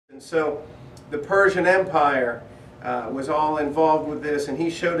So the Persian Empire was all involved with this, and he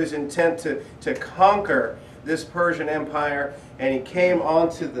showed his intent to conquer this Persian Empire, and he came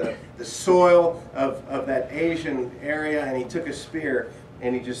onto the soil of that Asian area, and he took a spear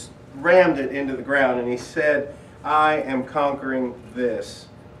and he just rammed it into the ground, and he said, I am conquering this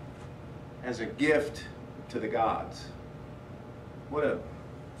as a gift to the gods. What a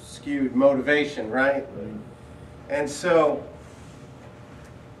skewed motivation, right? And so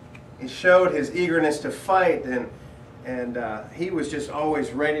he showed his eagerness to fight, and he was just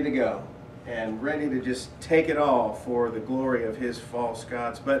always ready to go and ready to just take it all for the glory of his false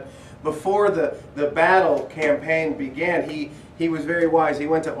gods. But before the battle campaign began, he was very wise. He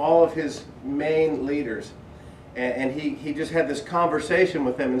went to all of his main leaders, and he just had this conversation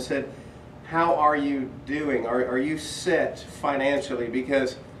with them and said, how are you doing? Are you set financially?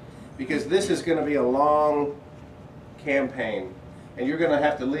 Because this is going to be a long campaign, and you're going to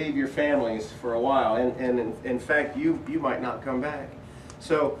have to leave your families for a while, and in fact you might not come back.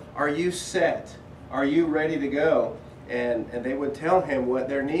 So are you set? Are you ready to go? And they would tell him what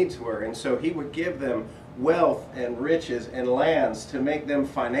their needs were, and so he would give them wealth and riches and lands to make them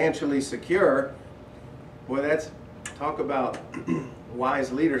financially secure. Boy, that's talk about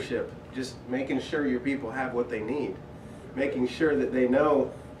wise leadership. Just making sure your people have what they need, making sure that they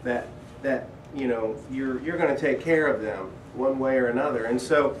know that you know you're going to take care of them one way or another. And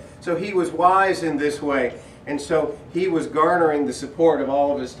so he was wise in this way, and so he was garnering the support of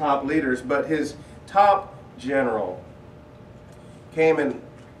all of his top leaders. But his top general came and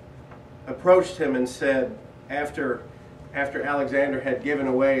approached him and said, after Alexander had given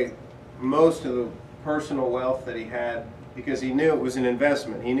away most of the personal wealth that he had, because he knew it was an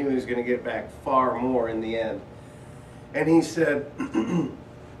investment. He knew he was going to get back far more in the end. And he said,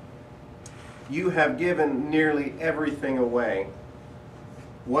 you have given nearly everything away.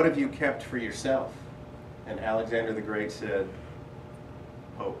 What have you kept for yourself? And Alexander the Great said,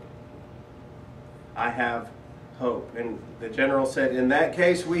 hope. I have hope. And the general said, in that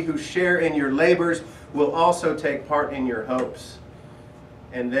case, we who share in your labors will also take part in your hopes.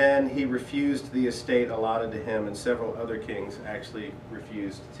 And then he refused the estate allotted to him, and several other kings actually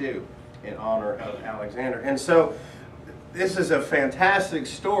refused too, in honor of Alexander. And so this is a fantastic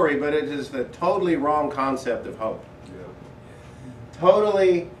story, but it is the totally wrong concept of hope. Yeah.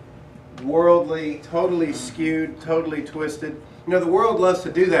 Totally worldly, totally skewed, totally twisted. You know, the world loves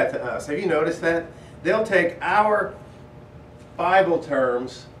to do that to us. Have you noticed that? They'll take our Bible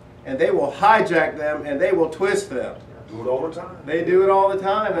terms and they will hijack them and they will twist them. Do it all the time. They do it all the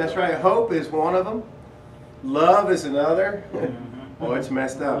time. That's right. Hope is one of them. Love is another. Oh, it's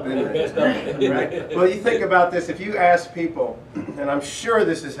messed up, isn't it? Right? Well, you think about this. If you ask people, and I'm sure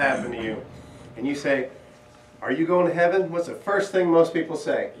this has happened to you, and you say, are you going to heaven? What's the first thing most people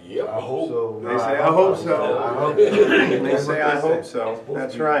say? Yep, I hope so. They say, I hope so. I hope so. They say, I hope so.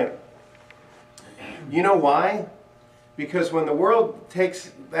 That's right. You know why? Because when the world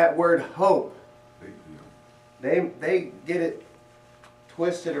takes that word hope, they get it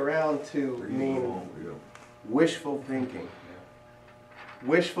twisted around to mean wishful thinking.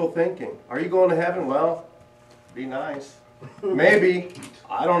 Wishful thinking. Are you going to heaven? Well, be nice. Maybe.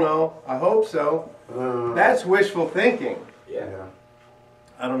 I don't know. I hope so. That's wishful thinking. Yeah.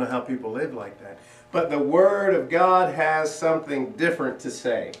 I don't know how people live like that. But the Word of God has something different to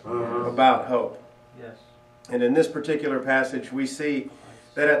say about hope. Yes. And in this particular passage, we see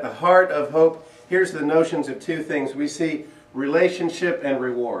that at the heart of hope, here's the notions of two things. We see relationship and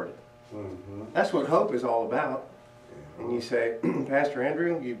reward. That's what hope is all about. And you say, Pastor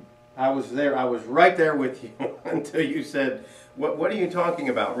Andrew, I was there. I was right there with you until you said, what are you talking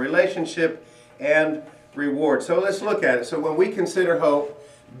about? Relationship and reward. So let's look at it. So when we consider hope,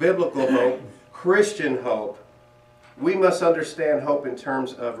 biblical hope, Christian hope, we must understand hope in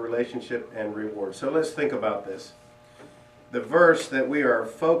terms of relationship and reward. So let's think about this. The verse that we are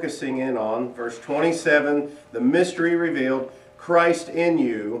focusing in on, verse 27, the mystery revealed, Christ in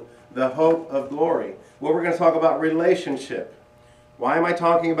you, the hope of glory. Well, we're going to talk about relationship. Why am I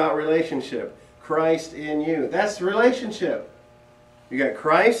talking about relationship? Christ in you. That's relationship. You got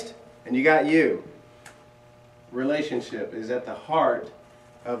Christ and you got you. Relationship is at the heart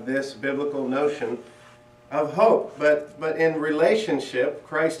of this biblical notion of hope. But in relationship,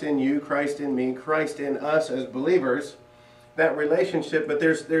 Christ in you, Christ in me, Christ in us as believers, that relationship, but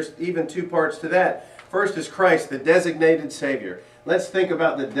there's even two parts to that. First is Christ, the designated Savior. Let's think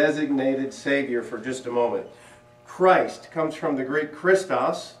about the designated Savior for just a moment. Christ comes from the Greek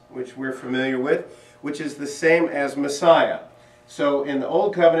Christos, which we're familiar with, which is the same as Messiah. So in the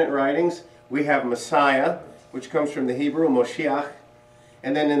Old Covenant writings, we have Messiah, which comes from the Hebrew Moshiach,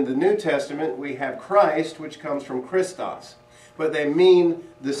 And then in the New Testament, we have Christ, which comes from Christos. But they mean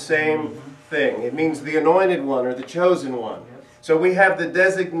the same thing. It means the anointed one or the chosen one. So we have the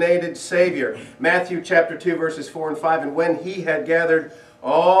designated Savior. Matthew chapter 2, verses 4 and 5. And when he had gathered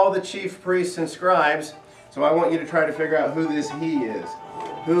all the chief priests and scribes, so I want you to try to figure out who this he is.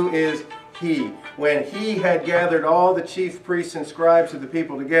 Who is he? When he had gathered all the chief priests and scribes of the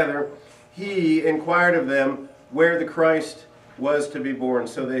people together, he inquired of them where the Christ was to be born.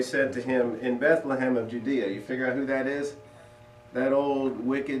 So they said to him, in Bethlehem of Judea. You figure out who that is? That old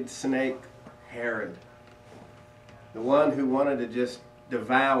wicked snake Herod. The one who wanted to just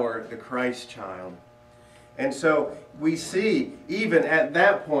devour the Christ child. And so we see, even at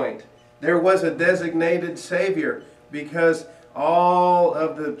that point, there was a designated Savior, because all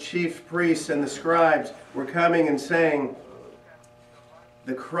of the chief priests and the scribes were coming and saying,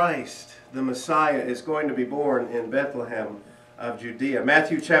 the Christ, the Messiah, is going to be born in Bethlehem of Judea.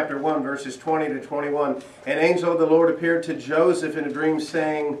 Matthew chapter 1, verses 20 to 21. An angel of the Lord appeared to Joseph in a dream,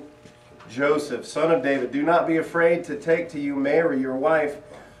 saying, Joseph, son of David, do not be afraid to take to you Mary, your wife,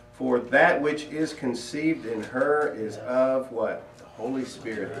 for that which is conceived in her is of what? The Holy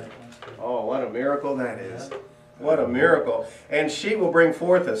Spirit. Oh, what a miracle that is. What a miracle. And she will bring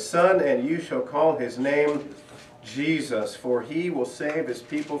forth a son, and you shall call his name Jesus, for he will save his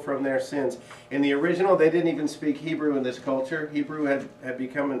people from their sins. In the original, they didn't even speak Hebrew in this culture. Hebrew had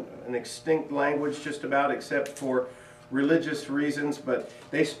become an extinct language just about, except for religious reasons, but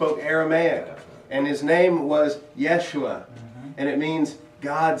they spoke Aramaic. And his name was Yeshua, and it means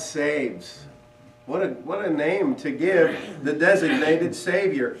God saves. What a name to give the designated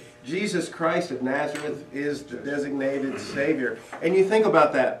Savior. Jesus Christ of Nazareth is the designated Savior. And you think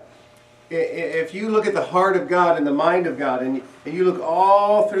about that. If you look at the heart of God and the mind of God, and you look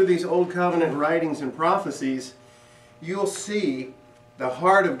all through these Old Covenant writings and prophecies, you'll see the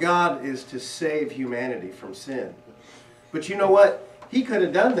heart of God is to save humanity from sin. But you know what? He could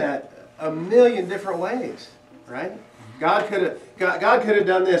have done that a million different ways, right? God could have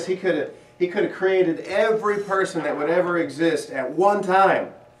done this. He could have created every person that would ever exist at one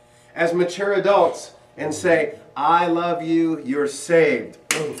time as mature adults and say, I love you, you're saved.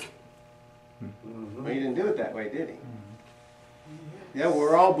 But he didn't do it that way, did he? Yeah,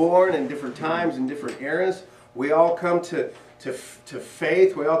 we're all born in different times and different eras. We all come to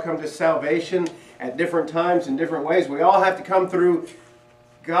faith. We all come to salvation at different times in different ways. We all have to come through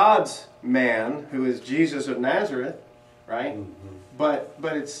God's man, who is Jesus of Nazareth, right? But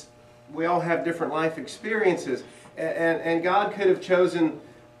we all have different life experiences. And God could have chosen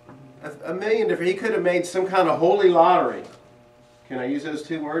a million different. He could have made some kind of holy lottery. Can I use those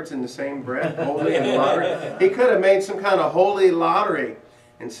two words in the same breath? Holy and lottery. He could have made some kind of holy lottery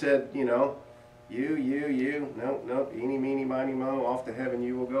and said, you know, you, nope, eeny, meeny, miny, mo, off to heaven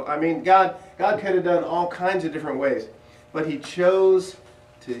you will go. I mean, God could have done all kinds of different ways. But he chose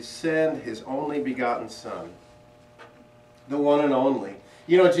to send his only begotten Son. The one and only.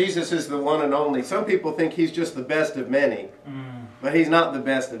 You know, Jesus is the one and only. Some people think he's just the best of many. But he's not the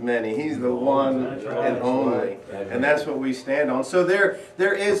best of many. He's the one and only. And that's what we stand on. So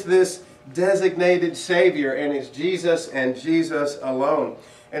there is this designated Savior, and it's Jesus and Jesus alone.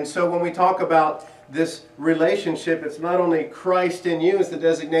 And so when we talk about this relationship, it's not only Christ in you as the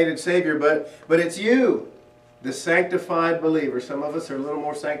designated Savior, but it's you, the sanctified believer. Some of us are a little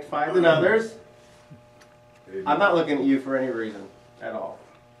more sanctified than others. I'm not looking at you for any reason at all.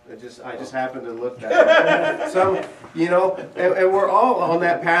 I just happen to look that way. Some, you know, and we're all on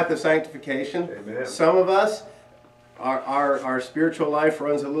that path of sanctification. Amen. Some of us, our spiritual life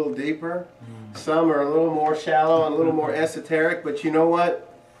runs a little deeper. Some are a little more shallow and a little more esoteric. But you know what?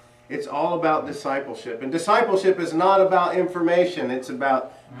 It's all about discipleship. And discipleship is not about information. It's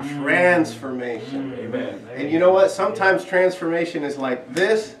about transformation. Amen. And you know what? Sometimes transformation is like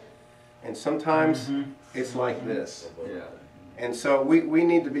this, and sometimes it's like this. Yeah. And so we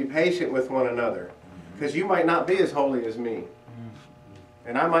need to be patient with one another, because you might not be as holy as me,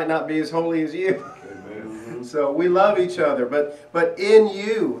 and I might not be as holy as you. So we love each other, but in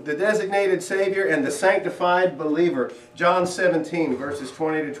you, the designated Savior and the sanctified believer. John 17, verses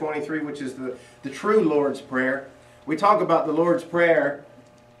 20 to 23, which is the true Lord's Prayer. We talk about the Lord's Prayer,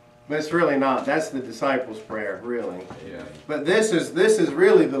 but it's really not. That's the disciples' prayer, really. Yeah. But this is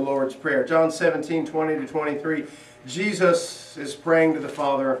really the Lord's Prayer. John 17, 20 to 23. Jesus is praying to the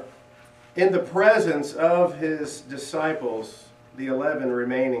Father in the presence of his disciples, the 11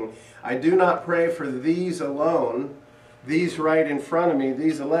 remaining. I do not pray for these alone, these right in front of me,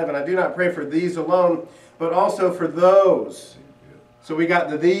 these 11. I do not pray for these alone, but also for those. So we got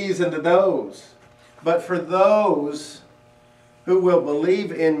the these and the those. But for those who will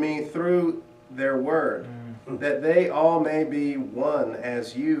believe in me through their word, that they all may be one,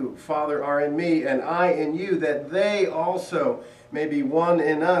 as you, Father, are in me, and I in you, that they also may be one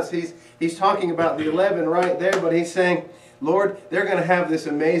in us. He's talking about the 11 right there, but he's saying, Lord, they're going to have this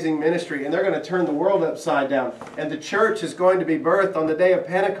amazing ministry, and they're going to turn the world upside down. And the church is going to be birthed on the day of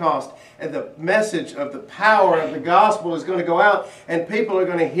Pentecost, and the message of the power of the gospel is going to go out, and people are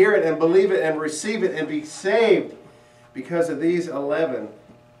going to hear it and believe it and receive it and be saved because of these 11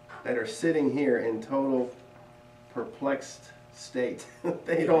 that are sitting here in total perplexed state.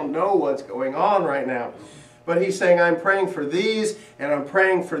 They don't know what's going on right now. But he's saying, I'm praying for these, and I'm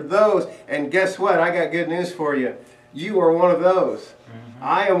praying for those, and guess what? I got good news for you. You are one of those.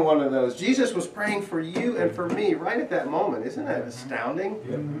 I am one of those. Jesus was praying for you and for me right at that moment. Isn't that astounding?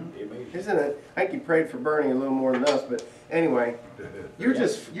 Isn't it? I think he prayed for Bernie a little more than us, but anyway, you're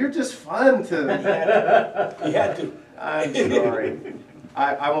just fun to. You had to. I'm sorry.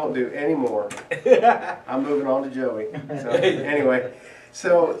 I won't do any more. I'm moving on to Joey. So anyway,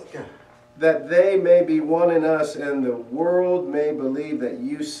 so that they may be one in us, and the world may believe that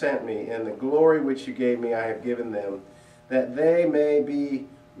you sent me, and the glory which you gave me I have given them, that they may be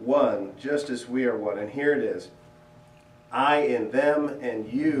one, just as we are one. And here it is. I in them,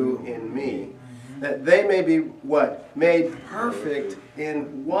 and you in me. That they may be what? Made perfect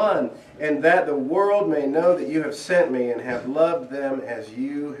in one, and that the world may know that you have sent me and have loved them as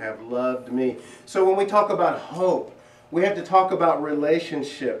you have loved me. So when we talk about hope, we have to talk about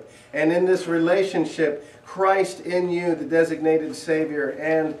relationship. And in this relationship, Christ in you, the designated Savior,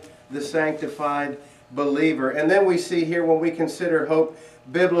 and the sanctified believer. And then we see here when we consider hope,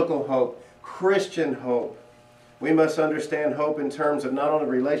 biblical hope, Christian hope. We must understand hope in terms of not only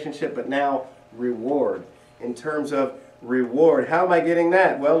relationship, but now reward. In terms of reward. How am I getting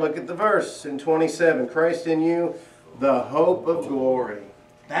that? Well, look at the verse in 27. Christ in you, the hope of glory.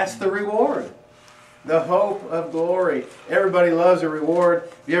 That's the reward. The hope of glory. Everybody loves a reward.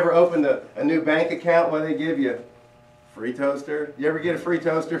 Have you ever opened a new bank account where they give you free toaster? You ever get a free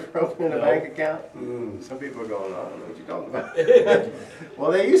toaster for opening a bank account? Some people are going, I don't know what you're talking about.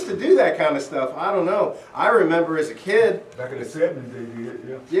 Well, they used to do that kind of stuff. I don't know. I remember as a kid. Back in the 70s, they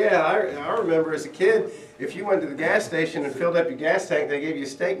did, Yeah, I remember as a kid, if you went to the gas station and filled up your gas tank, they gave you a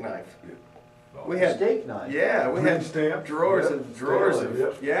steak knife. We had steak knife. Yeah, we had stamp. drawers Yep. of drawers Stamp, of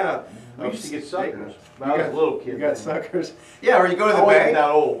yep. yeah. We used to get steak suckers. knives. When I was a little kid. You got suckers. Yeah, or you go to the I wasn't bank. that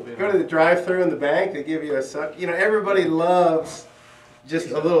old. You Go know. to the drive-through in the bank. They give you a suck. You know, everybody loves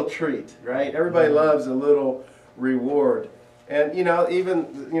just a little treat, right? Everybody loves a little reward. And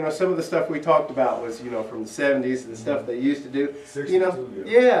even some of the stuff we talked about was from the 70s, the stuff they used to do. 62,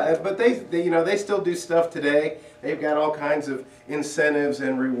 Yeah, but they still do stuff today. They've got all kinds of incentives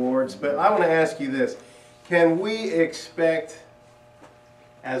and rewards. But I want to ask you this: can we expect,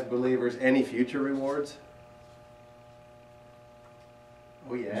 as believers, any future rewards?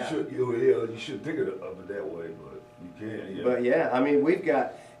 Oh yeah. You should think of it that way, but you can't. Yeah. But yeah, I mean, we've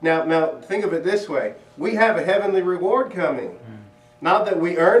got now. Think of it this way: we have a heavenly reward coming. Not that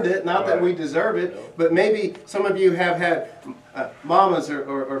we earned it, not that we deserve it, but maybe some of you have had mamas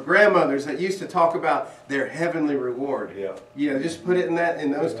or grandmothers that used to talk about their heavenly reward. Yeah. Just put it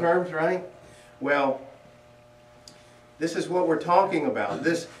in those terms, right? Well, this is what we're talking about.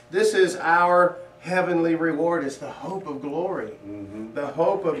 This is our heavenly reward. It's the hope of glory. The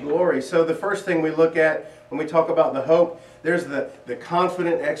hope of glory. So the first thing we look at when we talk about the hope, there's the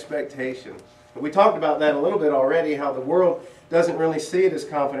confident expectation. We talked about that a little bit already, how the world doesn't really see it as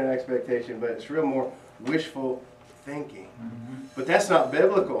confident expectation, but it's real more wishful thinking. But that's not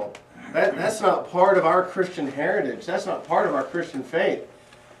biblical. That's not part of our Christian heritage. That's not part of our Christian faith.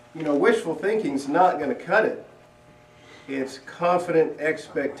 Wishful thinking's not going to cut it. It's confident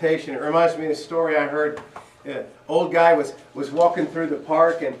expectation. It reminds me of a story I heard. An old guy was walking through the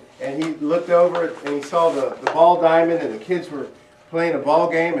park, and he looked over and he saw the ball diamond, and the kids were playing a ball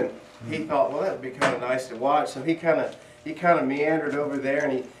game, and he thought, well, that would be kind of nice to watch. So he kind of meandered over there,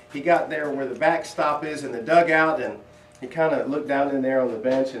 and he got there where the backstop is in the dugout, and he kind of looked down in there on the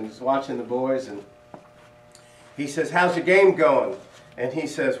bench and was watching the boys, and he says, how's your game going? And he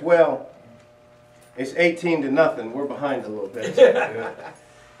says, well, it's 18-0. We're behind a little bit.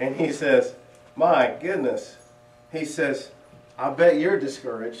 And he says, my goodness. He says, I bet you're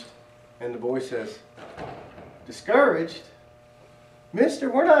discouraged. And the boy says, discouraged? Mister,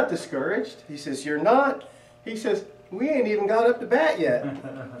 we're not discouraged. He says, you're not? He says, we ain't even got up to bat yet.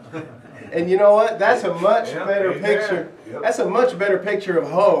 And you know what? That's a much better picture. That's a much better picture of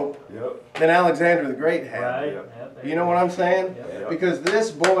hope than Alexander the Great had. Right. You know what I'm saying? Because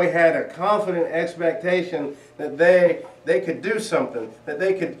this boy had a confident expectation that they they could do something, that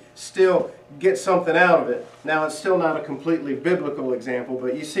they could still get something out of it. Now, it's still not a completely biblical example,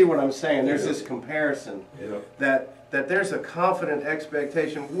 but you see what I'm saying. There's this comparison that there's a confident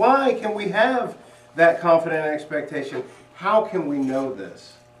expectation. Why can we have that confident expectation? How can we know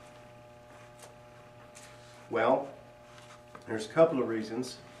this? Well, there's a couple of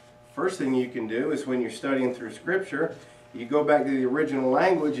reasons. First thing you can do is when you're studying through Scripture, you go back to the original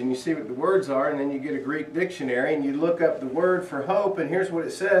language and you see what the words are, and then you get a Greek dictionary and you look up the word for hope, and here's what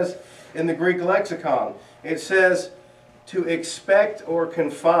it says in the Greek lexicon. It says to expect or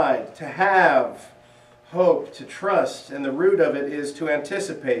confide, to have, hope, to trust, and the root of it is to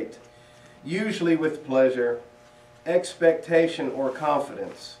anticipate, usually with pleasure, expectation or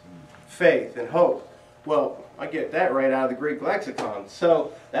confidence, faith and hope. Well, I get that right out of the Greek lexicon.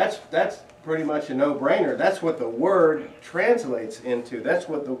 So that's pretty much a no-brainer. That's what the word translates into. That's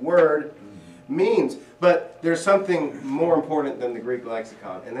what the word means. But there's something more important than the Greek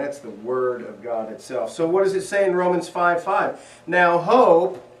lexicon, and that's the Word of God itself. So what does it say in Romans 5:5? Now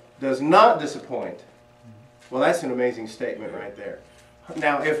hope does not disappoint. Well, that's an amazing statement right there.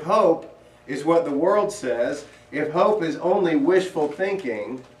 Now, if hope is what the world says, if hope is only wishful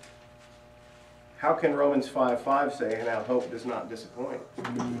thinking, how can Romans 5:5 say, now hope does not disappoint?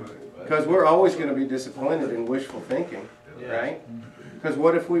 Because we're always going to be disappointed in wishful thinking, right? Because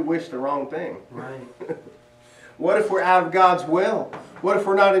what if we wish the wrong thing? Right. What if we're out of God's will? What if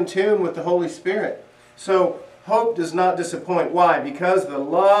we're not in tune with the Holy Spirit? So hope does not disappoint. Why? Because the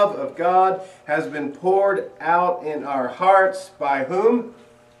love of God has been poured out in our hearts by whom?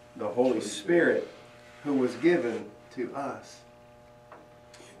 The Holy Spirit, who was given to us.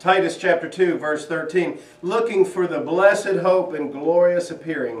 Titus chapter 2, verse 13, looking for the blessed hope and glorious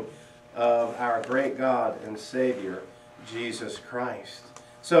appearing of our great God and Savior, Jesus Christ.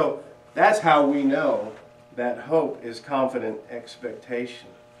 So that's how we know that hope is confident expectation.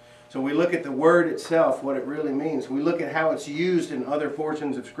 So we look at the word itself, what it really means. We look at how it's used in other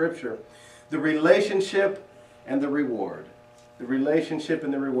portions of Scripture. The relationship and the reward. The relationship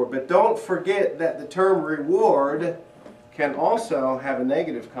and the reward. But don't forget that the term reward can also have a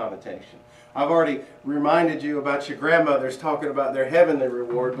negative connotation. I've already reminded you about your grandmothers talking about their heavenly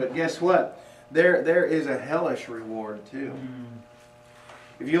reward, but guess what? There is a hellish reward too.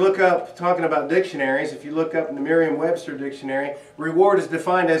 If you look up, talking about dictionaries, if you look up in the Merriam-Webster dictionary, reward is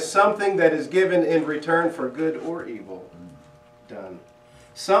defined as something that is given in return for good or evil done.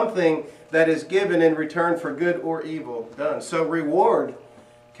 Something that is given in return for good or evil done. So reward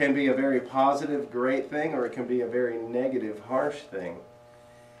can be a very positive, great thing, or it can be a very negative, harsh thing.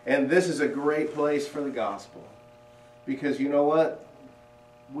 And this is a great place for the gospel. Because you know what?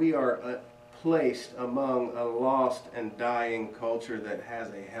 We are placed among a lost and dying culture that has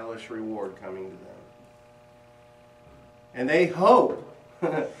a hellish reward coming to them. And they hope,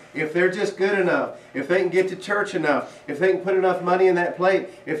 if they're just good enough, if they can get to church enough, if they can put enough money in that plate,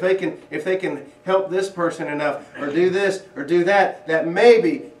 if they can help this person enough, or do this or do that, that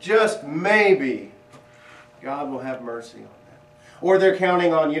maybe, just maybe, God will have mercy on them. Or they're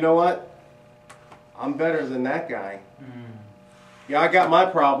counting on, you know what? I'm better than that guy. Yeah, I got my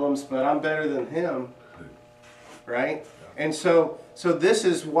problems, but I'm better than him. Right? And so this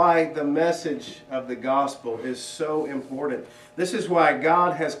is why the message of the gospel is so important. This is why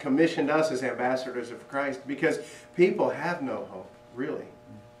God has commissioned us as ambassadors of Christ, because people have no hope, really.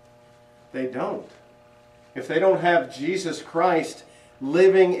 They don't. If they don't have Jesus Christ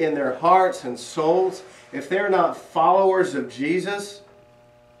living in their hearts and souls, if they're not followers of Jesus,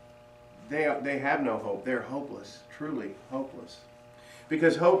 they have no hope. They're hopeless, truly hopeless.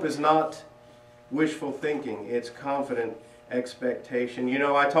 Because hope is not wishful thinking. It's confident expectation. You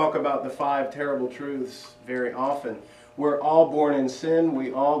know, I talk about the 5 terrible truths very often. We're all born in sin.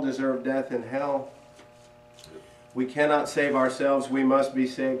 We all deserve death and hell. We cannot save ourselves. We must be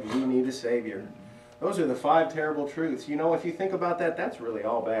saved. We need a Savior. Those are the 5 terrible truths. You know, if you think about that, that's really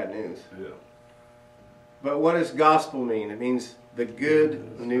all bad news. Yeah. But what does gospel mean? It means the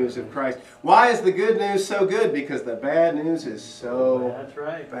good news of Christ. Why is the good news so good? Because the bad news is so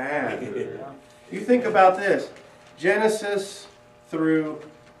bad. Yeah. You think about this. Genesis through...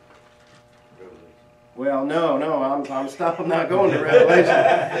 Well, no, I'm not going to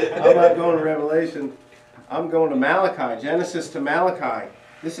Revelation. I'm not going to Revelation. I'm going to Malachi. Genesis to Malachi.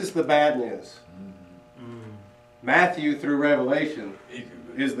 This is the bad news. Matthew through Revelation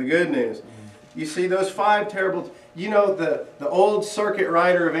is the good news. You see those 5 terrible... You know, the old circuit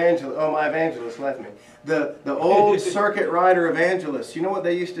rider evangelist... Oh, my evangelist left me. The old circuit rider evangelists, you know what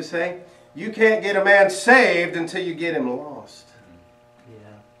they used to say? You can't get a man saved until you get him lost. Yeah.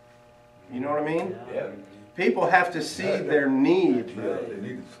 You know what I mean? Yeah. People have to see their need. Yeah, they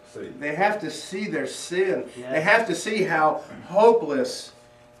need to see. They have to see their sin. Yes. They have to see how hopeless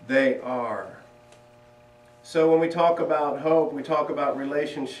they are. So when we talk about hope, we talk about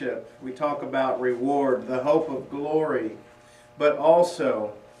relationship. We talk about reward, the hope of glory. But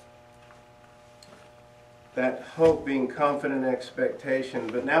also that hope being confident expectation.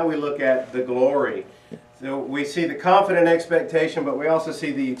 But now we look at the glory. So we see the confident expectation, but we also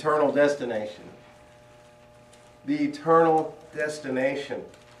see the eternal destination. The eternal destination.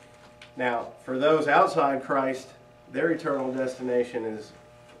 Now, for those outside Christ, their eternal destination is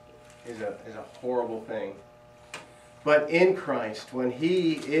a horrible thing. But in Christ, when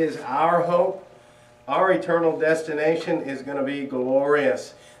He is our hope, our eternal destination is going to be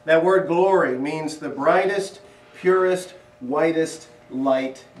glorious. That word glory means the brightest, purest, whitest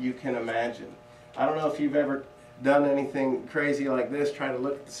light you can imagine. I don't know if you've ever done anything crazy like this. Try to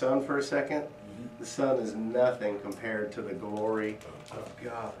look at the sun for a second. The sun is nothing compared to the glory of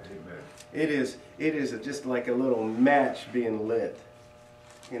God. Amen. It is just like a little match being lit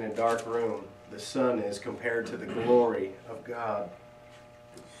in a dark room. The sun is compared to the glory of God.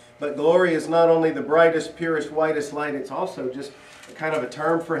 But glory is not only the brightest, purest, whitest light, it's also just kind of a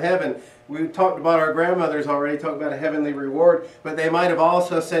term for heaven. We talked about our grandmothers already, talked about a heavenly reward, but they might have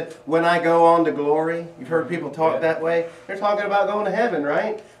also said, when I go on to glory. You've heard people talk that way. They're talking about going to heaven,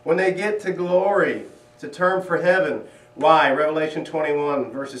 right? When they get to glory, it's a term for heaven. Why? Revelation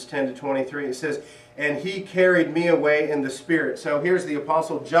 21, verses 10 to 23, it says, and He carried me away in the Spirit. So here's the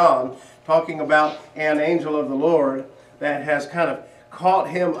Apostle John talking about an angel of the Lord that has kind of caught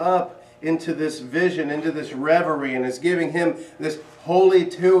him up into this vision, into this reverie, and is giving him this holy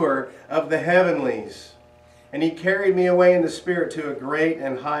tour of the heavenlies. And He carried me away in the Spirit to a great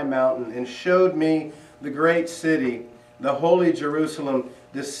and high mountain, and showed me the great city, the holy Jerusalem,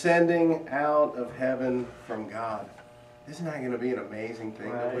 descending out of heaven from God. Isn't that going to be an amazing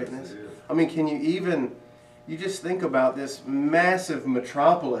thing to witness? I mean, can you just think about this massive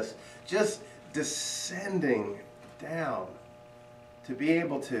metropolis just descending down, to be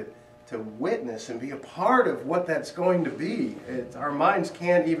able to witness and be a part of what that's going to be. Our minds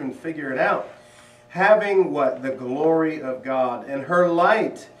can't even figure it out. Having what? The glory of God. And her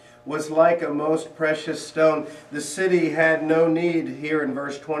light was like a most precious stone. The city had no need, here in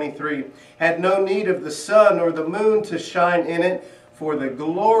verse 23, had no need of the sun or the moon to shine in it, for the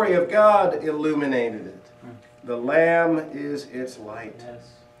glory of God illuminated it. The Lamb is its light.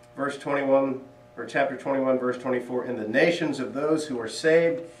 Yes. Verse 21, or chapter 21, verse 24, and the nations of those who are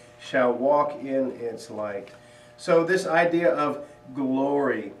saved shall walk in its light. So this idea of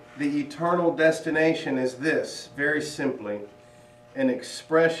glory, the eternal destination, is this, very simply, an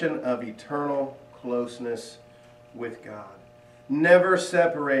expression of eternal closeness with God. Never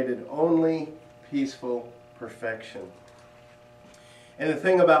separated, only peaceful perfection. And the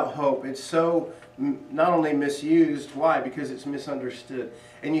thing about hope, it's so not only misused, why? Because it's misunderstood.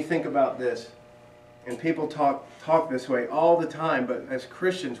 And you think about this, and people talk this way all the time, but as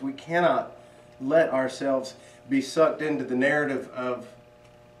Christians, we cannot let ourselves be sucked into the narrative of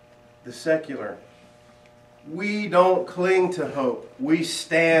the secular. We don't cling to hope. We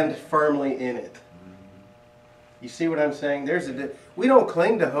stand firmly in it. You see what I'm saying? We don't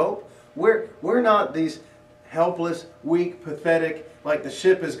cling to hope. We're not these helpless, weak, pathetic, like the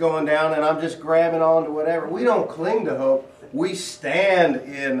ship is going down and I'm just grabbing on to whatever. We don't cling to hope. We stand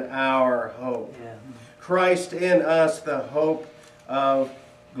in our hope. Yeah. Christ in us, the hope of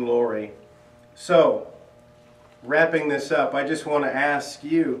glory. So, wrapping this up, I just want to ask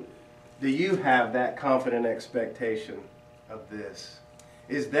you, do you have that confident expectation of this?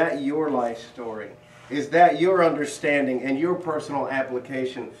 Is that your life story? Is that your understanding and your personal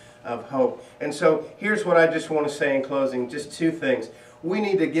application of hope? And so here's what I just want to say in closing, just two things. We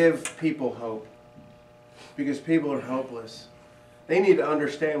need to give people hope because people are hopeless. They need to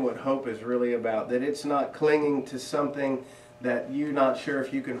understand what hope is really about, that it's not clinging to something that you're not sure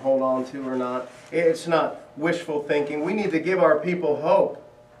if you can hold on to or not. It's not wishful thinking. We need to give our people hope.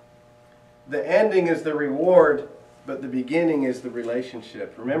 The ending is the reward, but the beginning is the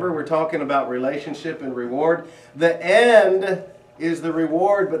relationship. Remember, we're talking about relationship and reward. The end is the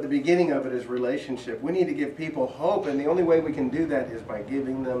reward, but the beginning of it is relationship. We need to give people hope, and the only way we can do that is by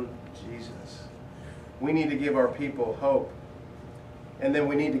giving them Jesus. We need to give our people hope. And then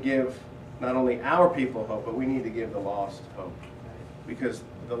we need to give not only our people hope, but we need to give the lost hope. Because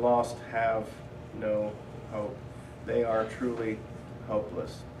the lost have no hope. They are truly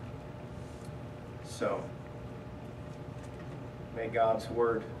hopeless. So, may God's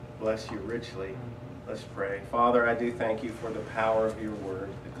word bless you richly. Let's pray. Father, I do thank you for the power of your word,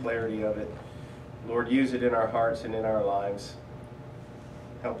 the clarity of it. Lord, use it in our hearts and in our lives.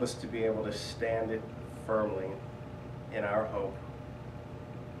 Help us to be able to stand it firmly in our hope.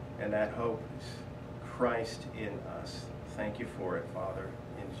 And that hope is Christ in us. Thank you for it, Father.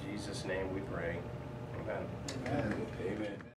 In Jesus' name we pray. Amen. Amen. Amen.